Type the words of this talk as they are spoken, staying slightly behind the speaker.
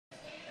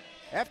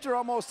After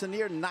almost a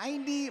near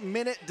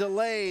 90-minute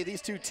delay,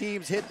 these two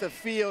teams hit the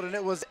field, and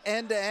it was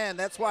end-to-end.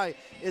 That's why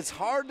it's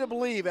hard to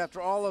believe after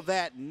all of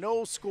that,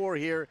 no score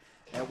here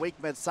at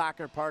WakeMed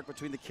Soccer Park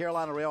between the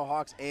Carolina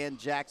RailHawks and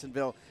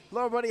Jacksonville.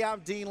 Hello, everybody. I'm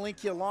Dean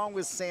Linke along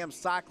with Sam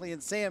Stockley.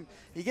 And, Sam,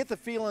 you get the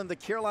feeling the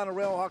Carolina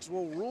RailHawks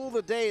will rule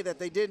the day that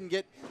they didn't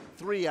get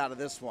 3 out of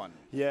this one.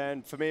 Yeah,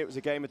 and for me it was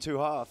a game of 2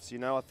 halves. You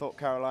know, I thought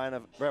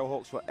Carolina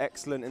RailHawks were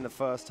excellent in the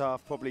first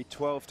half, probably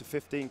 12 to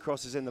 15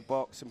 crosses in the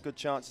box, some good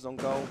chances on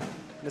goal.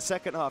 In the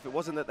second half, it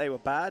wasn't that they were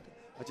bad.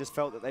 I just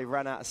felt that they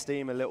ran out of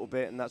steam a little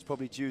bit, and that's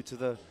probably due to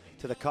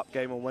the cup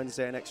game on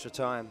Wednesday in extra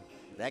time.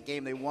 That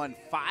game they won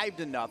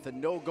 5-0,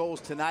 no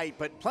goals tonight,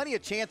 but plenty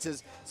of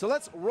chances. So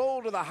let's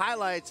roll to the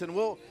highlights and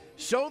we'll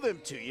show them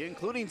to you,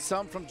 including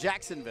some from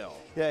Jacksonville.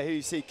 Yeah, here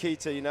you see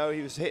Keita, you know,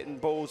 he was hitting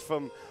balls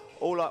from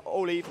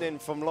all evening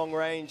from long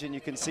range, and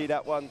you can see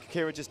that one.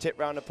 Kira just tipped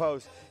round the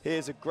post.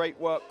 Here's a great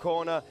work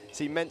corner.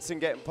 See Menson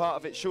getting part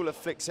of it. Schuler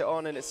flicks it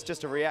on, and it's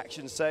just a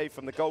reaction save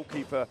from the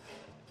goalkeeper.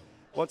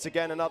 Once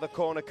again, another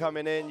corner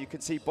coming in. You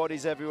can see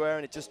bodies everywhere,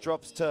 and it just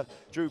drops to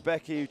Drew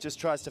Becky, who just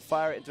tries to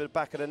fire it into the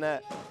back of the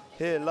net.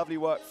 Here, lovely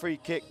work, free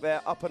kick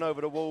there, up and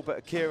over the wall, but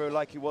Akira,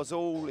 like he was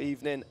all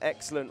evening,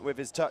 excellent with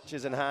his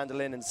touches and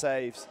handling and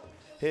saves.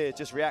 Here,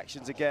 just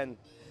reactions again.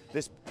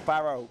 This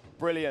Barrow,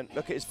 brilliant.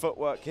 Look at his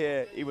footwork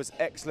here. He was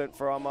excellent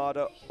for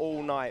Armada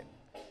all night.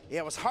 Yeah,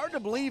 it was hard to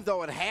believe,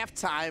 though, at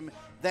halftime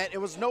that it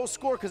was no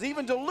score, because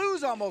even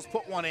Deleuze almost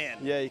put one in.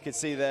 Yeah, you can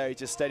see there, he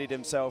just steadied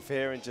himself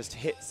here and just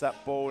hits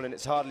that ball, and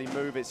it's hardly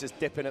moving. It's just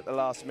dipping at the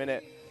last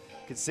minute.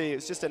 You can see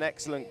it's just an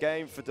excellent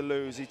game for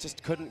Deleuze. He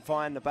just couldn't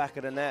find the back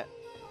of the net.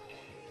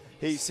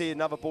 Here you see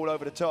another ball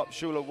over the top.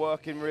 Schuler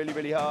working really,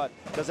 really hard.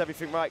 Does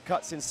everything right,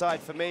 cuts inside.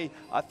 For me,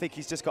 I think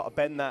he's just got to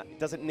bend that. He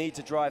doesn't need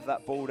to drive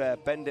that ball there.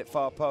 Bend it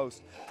far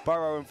post.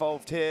 Burrow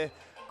involved here.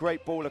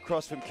 Great ball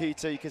across from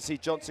Keita. You can see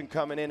Johnson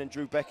coming in, and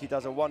Drew Becky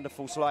does a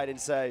wonderful sliding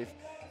save.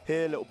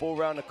 Here, little ball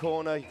round the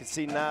corner. You can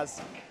see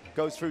Naz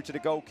goes through to the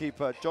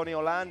goalkeeper. Johnny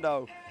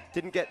Orlando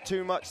didn't get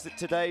too much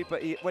today,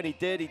 but when he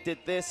did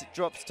this. It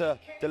drops to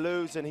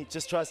Deleuze, and he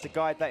just tries to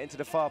guide that into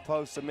the far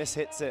post and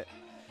mishits it.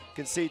 You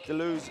can see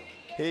Deleuze.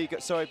 Here you go,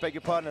 sorry, beg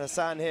your pardon,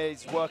 Hassan here,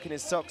 he's working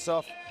his socks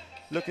off.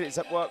 Look at his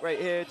work right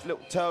here,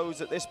 little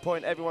toes. At this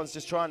point, everyone's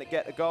just trying to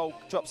get the goal.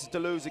 Drops to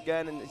Deleuze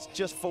again, and it's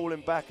just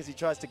falling back as he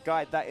tries to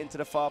guide that into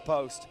the far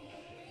post.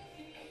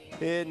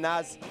 Here,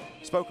 Naz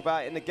spoke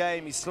about it in the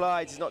game. He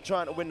slides, he's not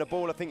trying to win the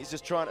ball. I think he's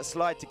just trying to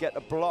slide to get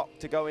the block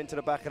to go into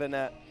the back of the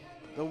net.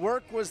 The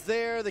work was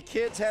there, the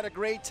kids had a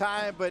great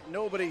time, but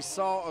nobody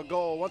saw a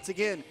goal. Once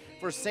again,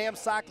 for Sam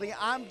Stockley,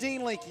 I'm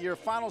Dean Linke. Your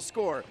final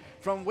score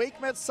from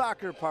WakeMed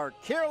Soccer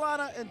Park,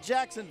 Carolina and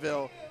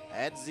Jacksonville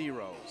at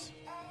 0s.